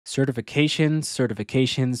Certifications,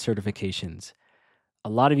 certifications, certifications. A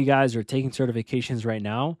lot of you guys are taking certifications right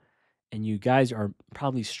now, and you guys are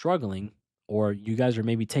probably struggling, or you guys are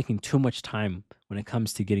maybe taking too much time when it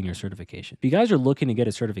comes to getting your certification. If you guys are looking to get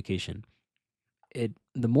a certification,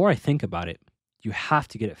 the more I think about it, you have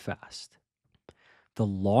to get it fast. The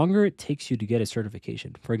longer it takes you to get a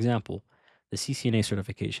certification, for example, the CCNA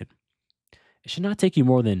certification, it should not take you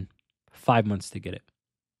more than 5 months to get it.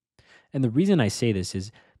 And the reason I say this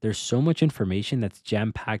is there's so much information that's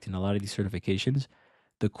jam packed in a lot of these certifications.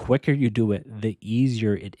 The quicker you do it, the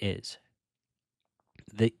easier it is.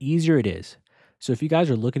 The easier it is. So if you guys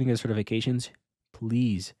are looking to get certifications,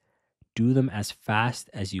 please do them as fast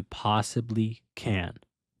as you possibly can.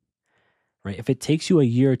 Right? If it takes you a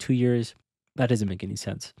year or 2 years, that doesn't make any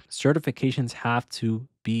sense. Certifications have to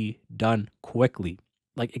be done quickly,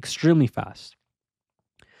 like extremely fast.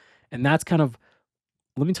 And that's kind of,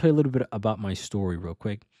 let me tell you a little bit about my story real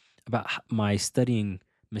quick about my studying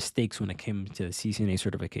mistakes when it came to the CCNA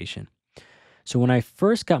certification. So when I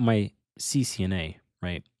first got my CCNA,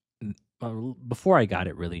 right, before I got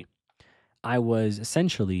it really, I was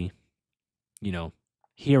essentially, you know,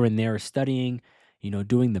 here and there studying,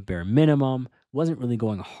 doing the bare minimum, wasn't really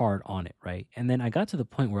going hard on it, right? And then I got to the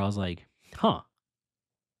point where I was like, huh,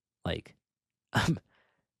 like,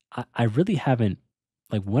 I really haven't,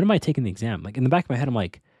 like, when am I taking the exam? Like, in the back of my head, I'm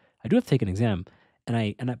like, I do have to take an exam.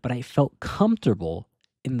 But I felt comfortable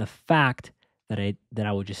in the fact that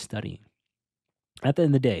I was just studying. At the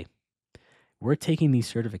end of the day, we're taking these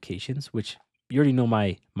certifications, which you already know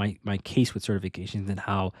my case with certifications and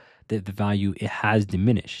how the value it has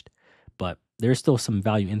diminished, but there's still some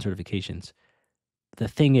value in certifications. The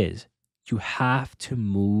thing is, you have to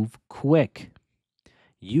move quick.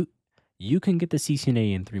 You you can get the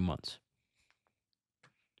CCNA in 3 months,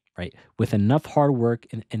 right? With enough hard work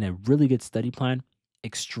and a really good study plan,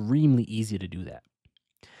 extremely easy to do that.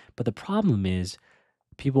 But the problem is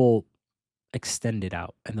people extend it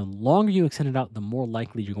out. And the longer you extend it out, the more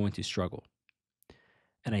likely you're going to struggle.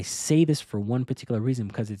 And I say this for one particular reason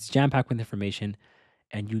because it's jam packed with information.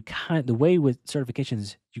 And the way with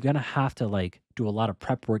certifications, you're gonna have to like do a lot of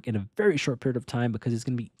prep work in a very short period of time because it's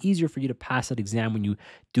gonna be easier for you to pass that exam when you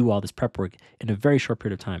do all this prep work in a very short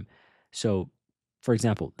period of time. So, for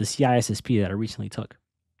example, the CISSP that I recently took,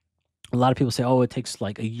 a lot of people say, oh, it takes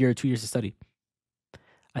like a year, 2 years to study.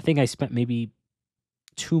 I think I spent maybe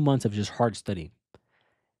 2 months of just hard studying.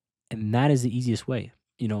 And that is the easiest way.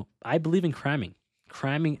 I believe in cramming.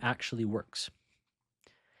 Cramming actually works.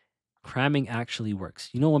 Cramming actually works.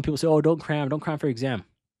 When people say, oh, don't cram for your exam.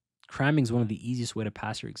 Cramming is one of the easiest way to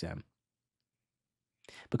pass your exam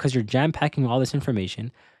because you're jam packing all this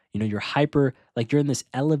information. You're hyper, like you're in this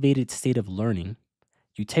elevated state of learning.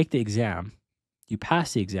 You take the exam, you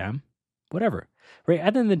pass the exam, whatever, right?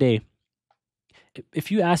 At the end of the day,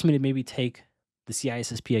 if you ask me to maybe take the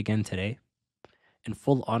CISSP again today, in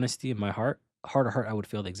full honesty in my heart of heart, I would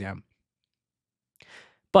fail the exam.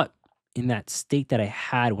 But in that state that I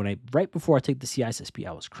had right before I took the CISSP,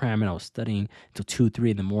 I was cramming, I was studying until 2,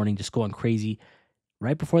 3 in the morning, just going crazy.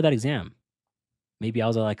 Right before that exam, maybe I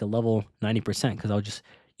was at like a level 90% because I was just,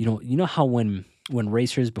 you know how when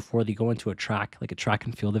racers before they go into a track, like a track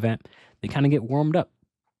and field event, they kind of get warmed up,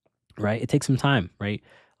 right? It takes some time, right?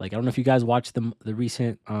 Like I don't know if you guys watched the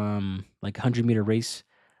recent like 100-meter race.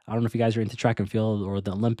 I don't know if you guys are into track and field or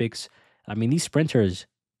the Olympics. I mean, these sprinters,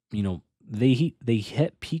 they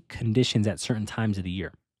hit peak conditions at certain times of the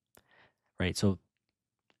year, right? So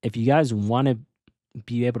if you guys want to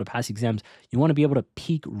be able to pass exams, you want to be able to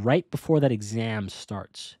peak right before that exam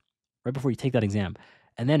starts, right before you take that exam.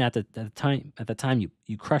 And then at the time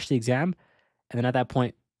you crush the exam, and then at that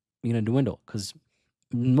point you're gonna dwindle because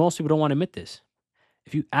most people don't want to admit this.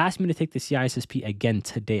 If you asked me to take the CISSP again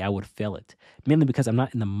today, I would fail it, mainly because I'm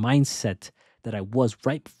not in the mindset that I was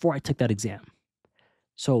right before I took that exam.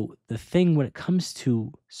 So the thing when it comes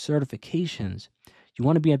to certifications, you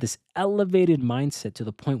want to be at this elevated mindset to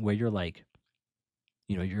the point where you're like,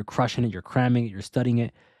 you're crushing it, you're cramming it, you're studying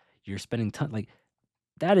it, you're spending time. Like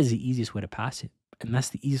that is the easiest way to pass it. And that's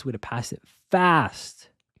the easiest way to pass it fast.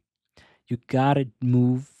 You gotta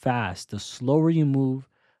move fast. The slower you move,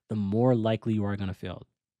 the more likely you are gonna fail.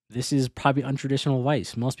 This is probably untraditional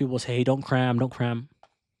advice. Most people say, hey, don't cram, don't cram.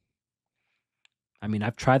 I mean,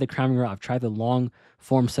 I've tried the cramming route, I've tried the long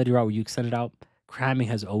form study route where you extend it out. Cramming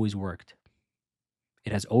has always worked.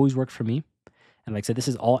 It has always worked for me. And like I said, this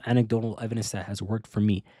is all anecdotal evidence that has worked for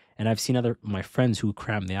me. And I've seen my friends who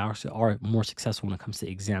cram, they are more successful when it comes to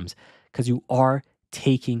exams because you are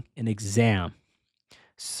taking an exam.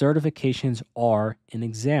 Certifications are an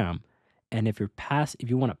exam. And if your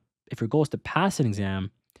goal is to pass an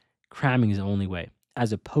exam, Cramming is the only way,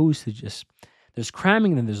 as opposed to just there's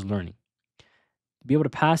cramming and then there's learning. To be able to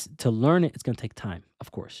pass, to learn it, it's going to take time,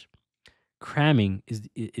 of course. Cramming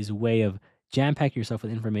is a way of jam packing yourself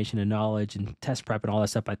with information and knowledge and test prep and all that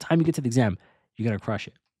stuff. By the time you get to the exam, you're going to crush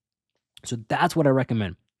it. So that's what I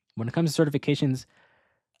recommend. When it comes to certifications,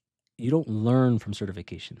 you don't learn from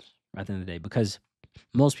certifications at the end of the day, because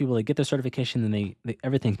most people, they get their certification and they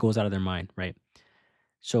everything goes out of their mind, right?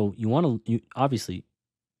 So you obviously,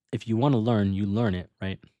 if you want to learn, you learn it,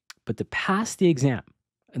 right? But to pass the exam,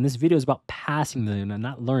 and this video is about passing the,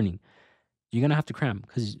 not learning, you're gonna have to cram,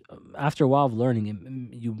 because after a while of learning,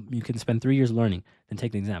 you can spend 3 years learning, then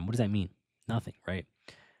take the exam. What does that mean? Nothing, right?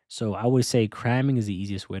 So I would say cramming is the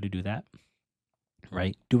easiest way to do that,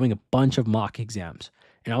 right? Doing a bunch of mock exams,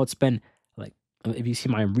 and I would spend, like, if you see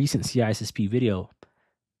my recent CISSP video,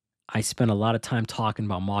 I spent a lot of time talking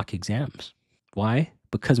about mock exams. Why?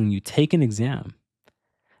 Because when you take an exam,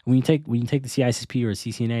 when you take the CISSP or a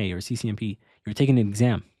CCNA or a CCNP, you're taking an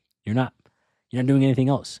exam. You're not doing anything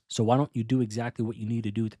else. So why don't you do exactly what you need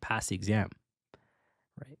to do to pass the exam?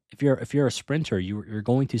 Right? If you're a sprinter, you're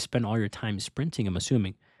going to spend all your time sprinting, I'm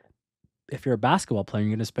assuming. If you're a basketball player,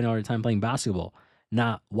 you're going to spend all your time playing basketball,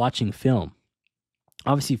 not watching film.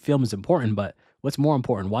 Obviously, film is important, but what's more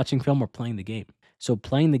important, watching film or playing the game? So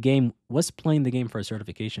playing the game, what's playing the game for a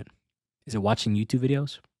certification? Is it watching YouTube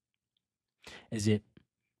videos? Is it,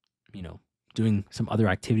 doing some other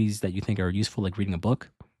activities that you think are useful, like reading a book,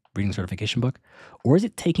 reading a certification book? Or is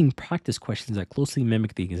it taking practice questions that closely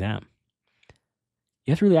mimic the exam?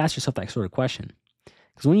 You have to really ask yourself that sort of question.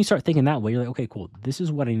 Because when you start thinking that way, you're like, okay, cool, this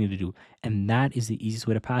is what I need to do. And that is the easiest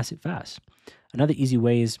way to pass it fast. Another easy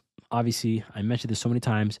way is, obviously, I mentioned this so many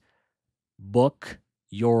times, book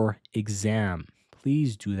your exam.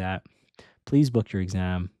 Please do that. Please book your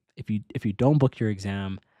exam. If you don't book your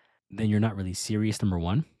exam, then you're not really serious, number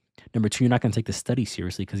one. Number two, you're not going to take the study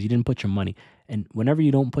seriously because you didn't put your money. And whenever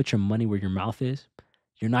you don't put your money where your mouth is,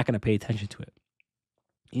 you're not going to pay attention to it.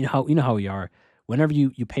 You know how we are. Whenever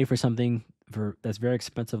you pay for something that's very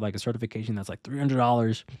expensive, like a certification that's like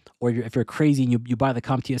 $300, or if you're crazy and you buy the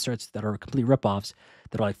CompTIA certs that are complete ripoffs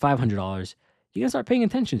that are like $500, you're going to start paying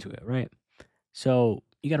attention to it, right? So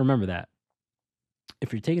you got to remember that.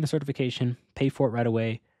 If you're taking a certification, pay for it right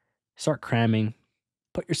away. Start cramming.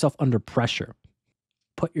 Put yourself under pressure.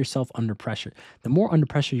 Put yourself under pressure. The more under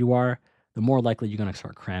pressure you are, the more likely you're going to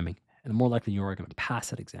start cramming, and the more likely you are going to pass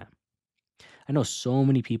that exam. I know so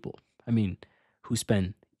many people, who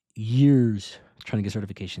spend years trying to get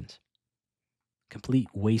certifications. Complete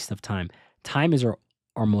waste of time. Time is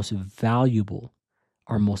our most valuable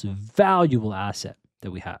asset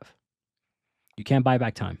that we have. You can't buy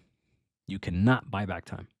back time. You cannot buy back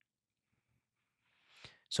time.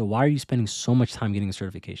 So why are you spending so much time getting a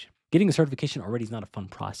certification? Getting a certification already is not a fun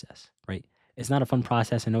process, right? It's not a fun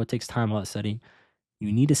process. I know it takes time, a lot of studying.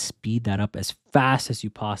 You need to speed that up as fast as you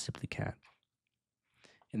possibly can.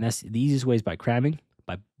 And that's the easiest way is by cramming,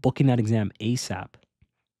 by booking that exam ASAP,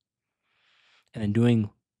 and then doing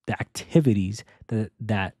the activities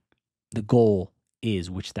that the goal is,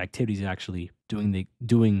 which the activities is actually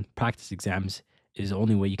doing practice exams is the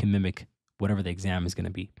only way you can mimic whatever the exam is going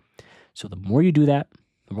to be. So the more you do that,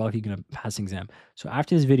 the more likely you're going to pass the exam. So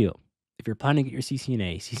after this video, if you're planning to get your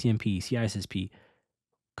CCNA, CCNP, CISSP,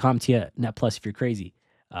 CompTIA, Net Plus, if you're crazy,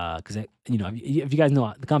 because if you guys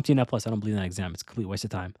know the CompTIA Net Plus, I don't believe in that exam. It's a complete waste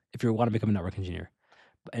of time if you want to become a network engineer.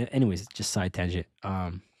 But anyways, just side tangent.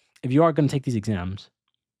 If you are going to take these exams,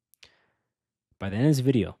 by the end of this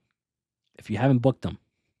video, if you haven't booked them,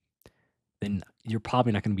 then you're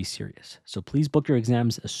probably not going to be serious. So please book your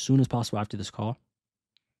exams as soon as possible after this call.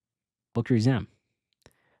 Book your exam.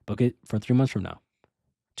 Book it for 3 months from now,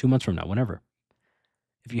 2 months from now, whenever.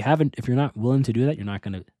 If you're not willing to do that, you're not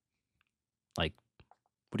going to,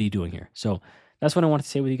 what are you doing here? So that's what I wanted to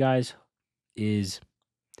say with you guys is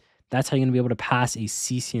that's how you're going to be able to pass a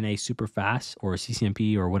CCNA super fast, or a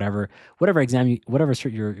CCNP, or whatever exam, whatever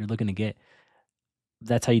cert you're looking to get.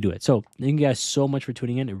 That's how you do it. So thank you guys so much for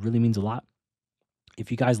tuning in. It really means a lot. If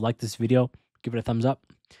you guys like this video, give it a thumbs up.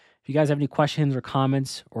 If you guys have any questions or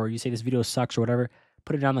comments, or you say this video sucks or whatever,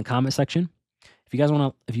 put it down in the comment section. If you guys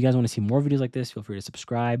want to see more videos like this, feel free to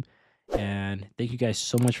subscribe. And thank you guys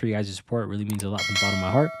so much for your guys' support. It really means a lot from the bottom of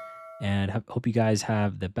my heart. And hope you guys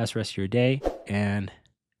have the best rest of your day. And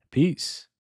peace.